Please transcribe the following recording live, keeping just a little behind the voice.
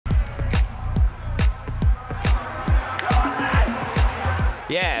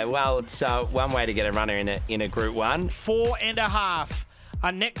Yeah, well, it's one way to get a runner in a Group 1. 4.5.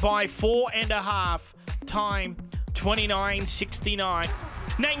 A neck by 4.5. Time 29.69.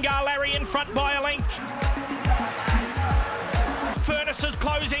 Nangar Larry in front by a length. Furness is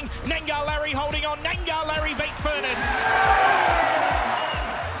closing. Nangar Larry holding on. Nangar Larry beat Furness.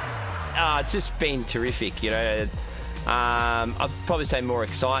 It's just been terrific, you know. I'd probably say more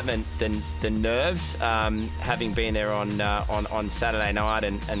excitement than nerves, having been there on Saturday night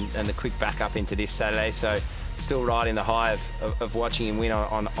and the quick back up into this Saturday. So still riding the high of watching him win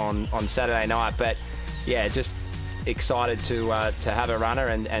on Saturday night. But yeah, just excited to have a runner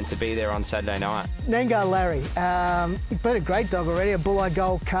and to be there on Saturday night. Nangar Larry, he's been a great dog already, a Bull-Eye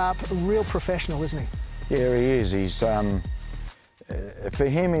Gold Carp, a real professional, isn't he? Yeah, he is. He's for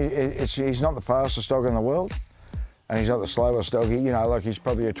him, he's not the fastest dog in the world, and he's not the slowest dog. He's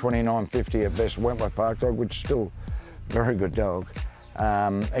probably a 29.50 at best Wentworth Park dog, which is still a very good dog.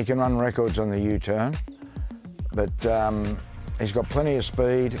 He can run records on the U-turn, but he's got plenty of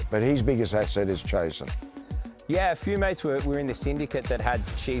speed, but his biggest asset is chasing. Yeah, a few mates were in the syndicate that had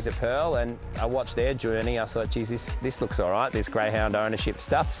She's a Pearl, and I watched their journey. I thought, geez, this looks all right, this greyhound ownership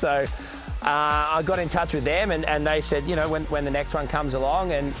stuff. So I got in touch with them, and they said, you know, when the next one comes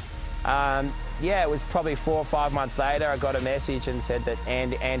along, and yeah, it was probably 4 or 5 months later, I got a message and said that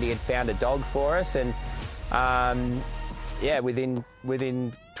Andy had found a dog for us, and yeah, within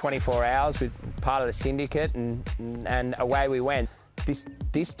 24 hours, we're part of the syndicate, and away we went.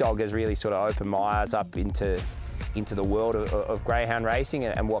 This dog has really sort of opened my eyes up into the world of greyhound racing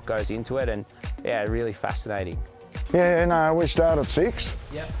and what goes into it, and yeah, really fascinating. Yeah, no, we start at 6.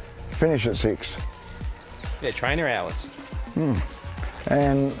 Yep. Finish at 6. Yeah, trainer hours.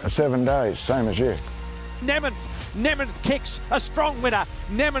 And 7 days, same as you. Nemeth kicks, a strong winner.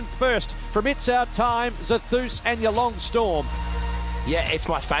 Nemeth first from It's Our Time, Zathus and Your Long Storm. Yeah, it's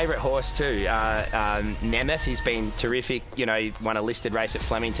my favourite horse too. Nemeth, he's been terrific. You know, he won a listed race at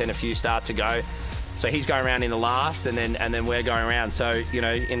Flemington a few starts ago. So he's going around in the last, and then we're going around. So, you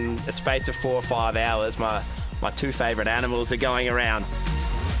know, in a space of 4 or 5 hours, my 2 favourite animals are going around.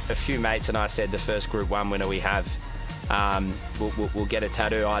 A few mates and I said the first Group 1 winner we have, we'll get a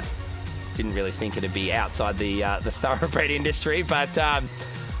tattoo. I didn't really think it'd be outside the thoroughbred industry, but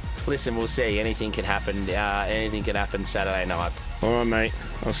listen, we'll see. Anything can happen. Anything can happen Saturday night. All right, mate.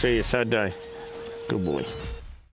 I'll see you Saturday. Good boy.